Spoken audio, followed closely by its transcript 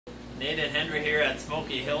Nate and Hendri here at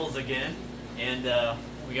Smoky Hills again, and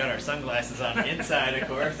we got our sunglasses on inside, of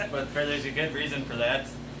course, but there's a good reason for that.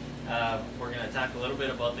 We're going to talk a little bit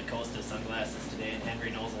about the Costa sunglasses today, and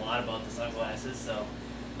Hendri knows a lot about the sunglasses, so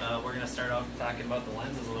we're going to start off talking about the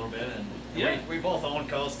lenses a little bit. And yeah, we both own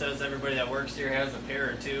Costas. Everybody that works here has a pair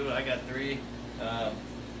or two. I got 3,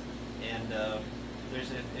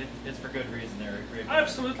 it's for good reason. They're a great.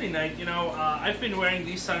 Absolutely, Nate. You know, I've been wearing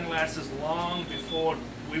these sunglasses long before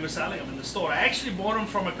we were selling them in the store. I actually bought them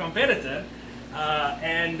from a competitor,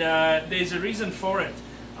 and there's a reason for it.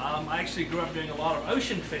 I actually grew up doing a lot of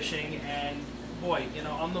ocean fishing, and boy, you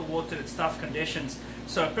know, on the water it's tough conditions.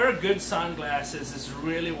 So a pair of good sunglasses is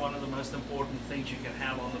really one of the most important things you can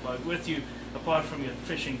have on the boat with you, apart from your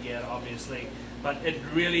fishing gear, obviously. But it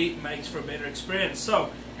really makes for a better experience. So,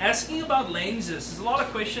 asking about lenses, there's a lot of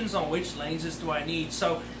questions on which lenses do I need.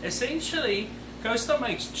 So, essentially, Costa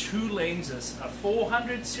makes 2 lenses, a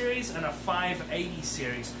 400 series and a 580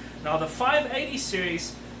 series. Now, the 580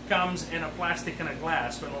 series comes in a plastic and a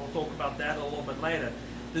glass, but we'll talk about that a little bit later.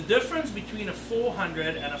 The difference between a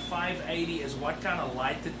 400 and a 580 is what kind of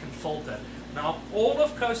light it can filter. Now, all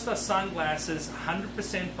of Costa sunglasses,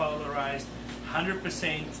 100% polarized,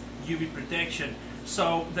 100% UV protection,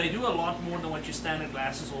 so they do a lot more than what your standard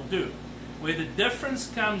glasses will do. Where the difference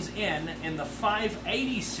comes in the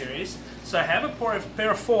 580 series, so I have a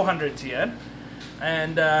pair of 400s here,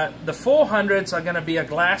 and the 400s are going to be a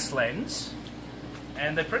glass lens,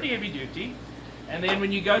 and they're pretty heavy duty. And then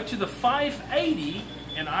when you go to the 580,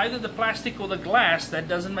 and either the plastic or the glass, that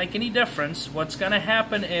doesn't make any difference. What's going to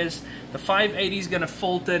happen is the 580 is going to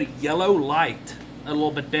filter yellow light a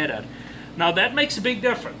little bit better. Now that makes a big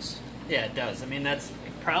difference. Yeah, it does. I mean, that's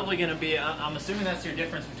probably going to be, I'm assuming that's your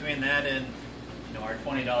difference between that and, you know, our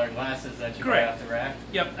 $20 glasses that you buy off the rack.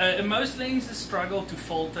 Yep, most lenses struggle to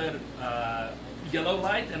filter yellow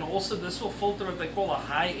light, and also this will filter what they call a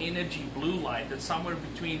high energy blue light. It's somewhere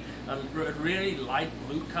between a really light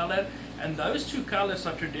blue color, and those 2 colors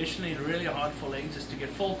are traditionally really hard for lenses to get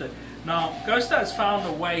filtered. Now, Costa has found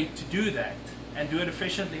a way to do that and do it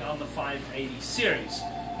efficiently on the 580 series.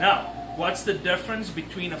 Now, what's the difference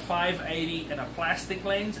between a 580 and a plastic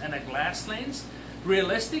lens and a glass lens?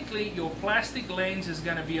 Realistically, your plastic lens is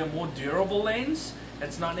going to be a more durable lens.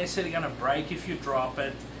 It's not necessarily going to break if you drop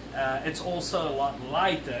it. It's also a lot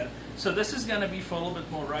lighter, so this is going to be for a little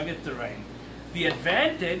bit more rugged terrain. The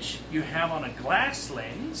advantage you have on a glass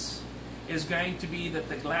lens is going to be that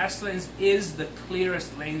the glass lens is the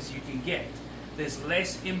clearest lens you can get. There's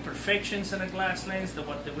less imperfections in a glass lens than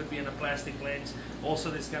what there would be in a plastic lens.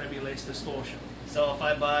 Also, there's going to be less distortion. So if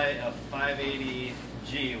I buy a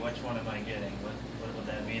 580G, which one am I getting? What would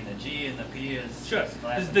that mean? The G and the P is sure.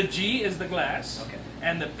 Glass. The G is the glass, okay,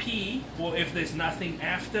 and the P, well, if there's nothing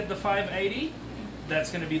after the 580,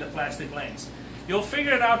 that's going to be the plastic lens. You'll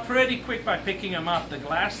figure it out pretty quick by picking them up. The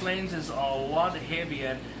glass lenses are a lot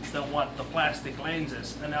heavier than what the plastic lens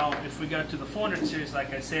is. And now, if we go to the 400 series,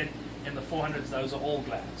 like I said, in the 400s, those are all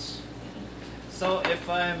glass. So if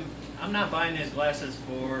I'm not buying these glasses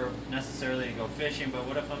for necessarily to go fishing, but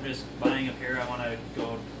what if I'm just buying a pair, I want to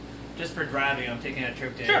go just for driving, I'm taking a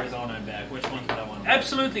trip to Arizona and back, which ones would I want to buy?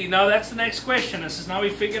 Absolutely. Now that's the next question. This is now we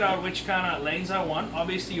figured out which kind of lens I want.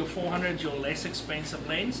 Obviously your 400 is your less expensive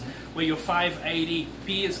lens, where your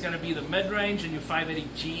 580P is going to be the mid-range and your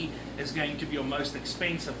 580G is going to be your most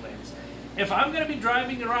expensive lens. If I'm going to be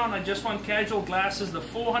driving around, I just want casual glasses, the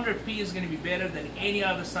 400P is going to be better than any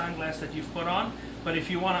other sunglass that you've put on. But if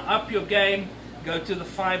you want to up your game, go to the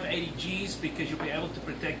 580Gs because you'll be able to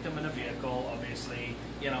protect them in a vehicle, obviously.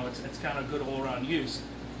 You know, it's kind of good all-around use.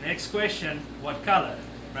 Next question, what color,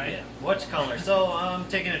 right? Yeah, which color? So I'm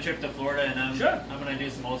taking a trip to Florida, and I'm going to do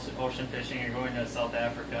some ocean fishing. You're going to South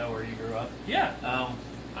Africa where you grew up. Yeah.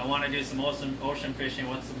 I want to do some ocean fishing.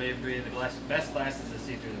 What's the best glasses to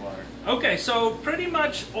see through the water? Okay, so pretty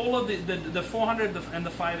much all of the 400 and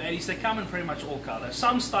the 580s, they come in pretty much all colors.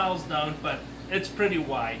 Some styles don't, but it's pretty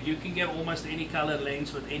wide. You can get almost any color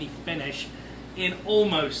lens with any finish in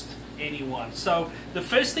almost any one. So the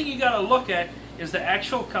first thing you got to look at is the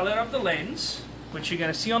actual color of the lens, which you're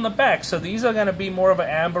going to see on the back. So these are going to be more of an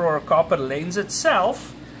amber or a copper lens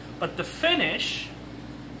itself, but the finish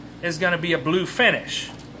is going to be a blue finish.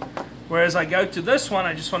 Whereas I go to this one,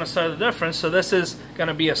 I just want to show the difference. So this is going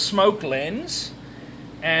to be a smoke lens,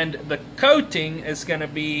 and the coating is going to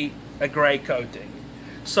be a gray coating.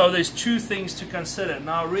 So there's 2 things to consider.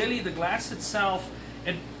 Now really the glass itself,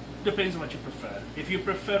 it depends on what you prefer. If you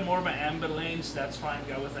prefer more of an amber lens, that's fine,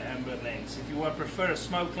 go with the amber lens. If you prefer a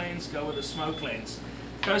smoke lens, go with a smoke lens.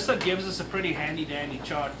 Costa gives us a pretty handy dandy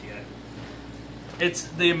chart here. It's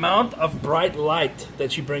the amount of bright light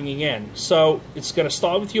that you're bringing in. So it's going to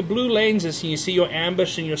start with your blue lenses, and you see your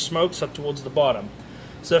ambers and your smokes are towards the bottom.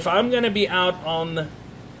 So if I'm going to be out on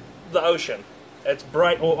the ocean, it's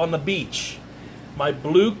bright, or on the beach, my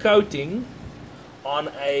blue coating on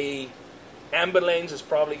a amber lens is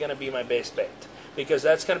probably going to be my best bet, because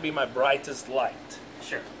that's going to be my brightest light.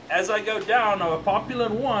 Sure. As I go down, now a popular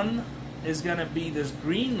one is going to be this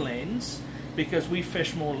green lens, because we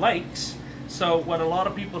fish more lakes. So what a lot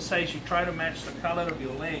of people say is you try to match the color of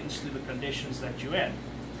your lens to the conditions that you're in.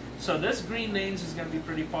 So this green lens is going to be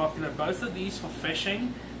pretty popular. Both of these for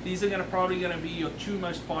fishing. These are probably going to be your two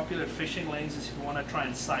most popular fishing lenses if you want to try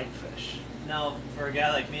and sight fish. Now, for a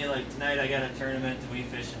guy like me, like tonight I got a tournament and we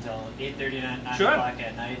fish until 8:30, 9 Sure. o'clock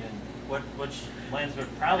at night, and which lens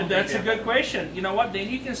would probably That's be a good question. You know what? Then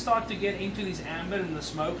you can start to get into these amber and the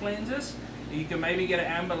smoke lenses. You can maybe get an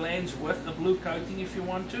amber lens with a blue coating if you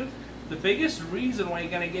want to. The biggest reason why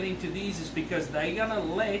you're going to get into these is because they're going to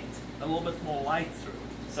let a little bit more light through.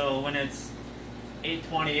 So when it's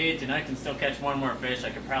 8:28 and I can still catch one more fish, I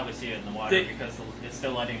could probably see it in the water because it's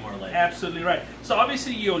still letting more light. Absolutely right. So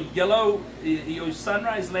obviously your yellow, your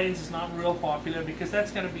sunrise lens is not real popular, because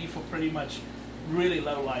that's going to be for pretty much really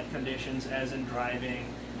low light conditions, as in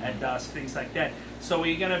driving at dusk, things like that. So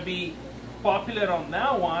we're going to be popular on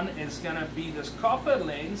that one is going to be this copper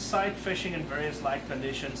lens, sight fishing in various light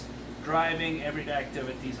conditions, driving, everyday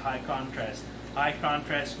activities, high contrast. High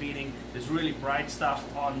contrast meaning there's really bright stuff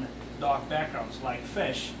on dark backgrounds, like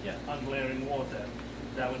fish on glaring water.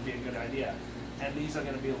 That would be a good idea. And these are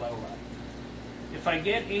going to be low light. If I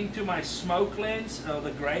get into my smoke lens, or the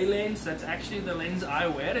gray lens, that's actually the lens I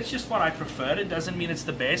wear. It's just what I prefer. It doesn't mean it's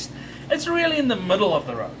the best. It's really in the middle of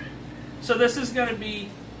the road. So this is going to be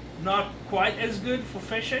not quite as good for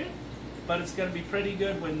fishing, but it's going to be pretty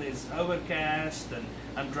good when there's overcast and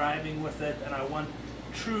I'm driving with it and I want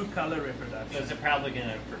true color reproduction. Because it's probably going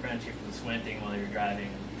to prevent you from squinting while you're driving.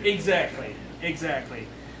 Exactly, exactly.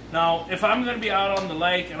 Now, if I'm going to be out on the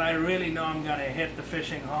lake and I really know I'm going to hit the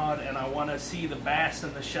fishing hard and I want to see the bass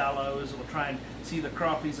in the shallows, or try and see the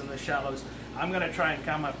crappies in the shallows, I'm going to try and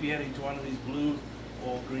come up here into one of these blue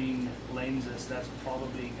or green lenses. That's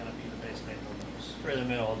probably going to be the best bet for those. For the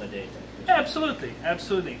middle of the day. Absolutely,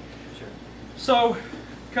 absolutely. Sure. So,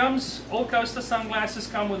 all Costa sunglasses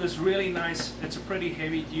come with this really nice, it's a pretty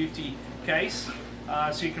heavy duty case,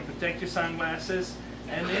 so you can protect your sunglasses.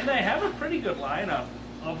 And then they have a pretty good lineup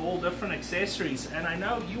of all different accessories. And I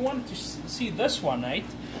know you wanted to see this one, Nate.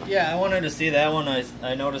 Yeah, I wanted to see that one.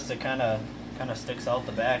 I noticed it kind of sticks out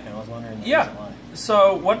the back, and I was wondering the reason why.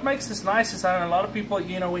 So what makes this nice is that a lot of people,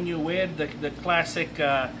 you know, when you wear the classic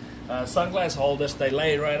sunglass holders, they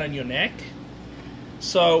lay right on your neck.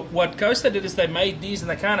 So what Costa did is they made these and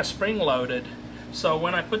they're kind of spring-loaded. So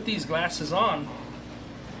when I put these glasses on,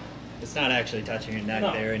 it's not actually touching your neck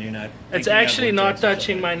there, and you're not... It's actually not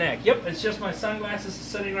touching my neck. Yep, it's just my sunglasses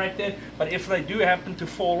are sitting right there. But if they do happen to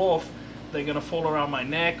fall off, they're going to fall around my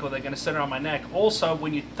neck, or they're going to sit around my neck. Also,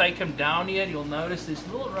 when you take them down here, you'll notice these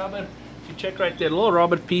little rubber, if you check right there, little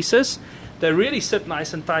rubber pieces. They really sit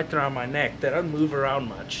nice and tight around my neck. They don't move around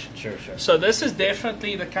much. Sure, sure. So this is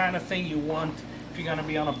definitely the kind of thing you want if you're going to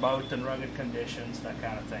be on a boat in rugged conditions, that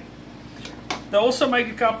kind of thing. They also make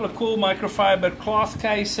a couple of cool microfiber cloth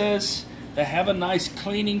cases. They have a nice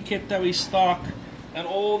cleaning kit that we stock, and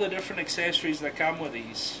all the different accessories that come with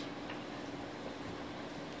these.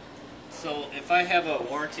 So if I have a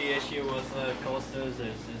warranty issue with Costas,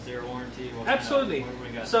 is there a warranty? Absolutely. What do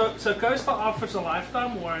we got? So Costa offers a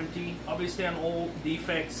lifetime warranty, obviously on all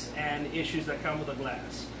defects and issues that come with the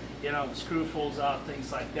glass. You know, screw falls out,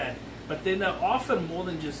 things like that. But then they offer more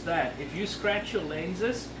than just that. If you scratch your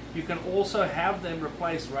lenses, you can also have them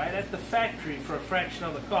replaced right at the factory for a fraction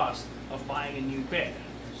of the cost of buying a new pair.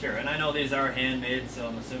 Sure, and I know these are handmade, so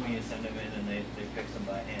I'm assuming you send them in and they fix them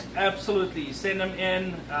by hand. Absolutely. You send them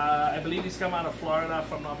in. I believe these come out of Florida,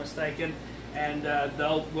 if I'm not mistaken, and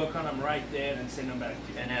they'll work on them right there and send them back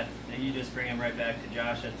to you. And you just bring them right back to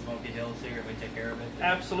Josh at Smoky Hills here, and we take care of it?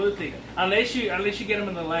 Absolutely. Okay. Unless you get them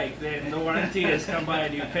in the lake, then the warranty is come buy a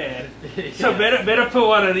new pair. So better put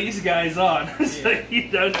one of these guys on so you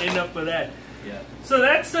don't end up with that. Yeah. So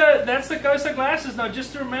that's the Costa glasses. Now,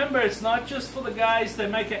 just to remember, it's not just for the guys. They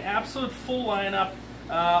make an absolute full lineup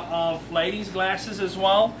of ladies' glasses as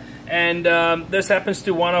well. And this happens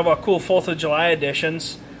to one of our cool 4th of July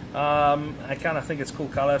editions. I kind of think it's cool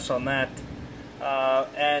colors on that.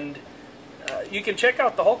 And you can check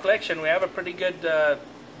out the whole collection. We have a pretty good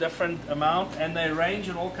different amount, and they range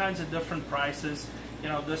in all kinds of different prices. You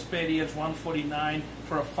know, this pair here is $149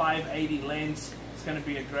 for a 580 lens. It's going to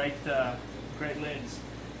be a great lens.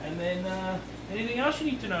 And then Anything else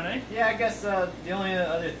you need to know, Nate? Yeah, I guess the only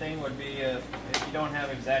other thing would be if you don't have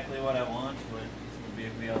exactly what I want,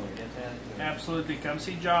 would be able to get that? Or? Absolutely. Come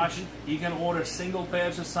see Josh. You can order single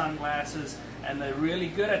pairs of sunglasses, and they're really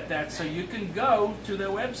good at that. So you can go to their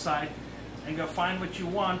website and go find what you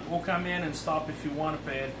want, or come in and stop if you want a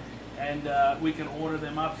pair, and we can order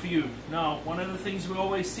them up for you. Now, one of the things we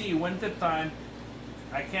always see, winter time,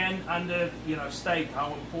 I can't state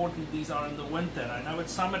how important these are in the winter. I know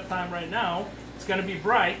it's summertime right now, it's going to be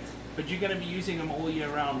bright, but you're going to be using them all year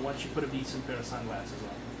round once you put a decent pair of sunglasses on.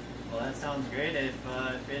 Well, that sounds great. If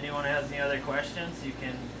anyone has any other questions, you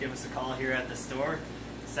can give us a call here at the store,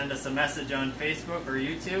 send us a message on Facebook or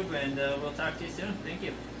YouTube, and we'll talk to you soon. Thank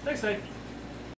you. Thanks, Nate.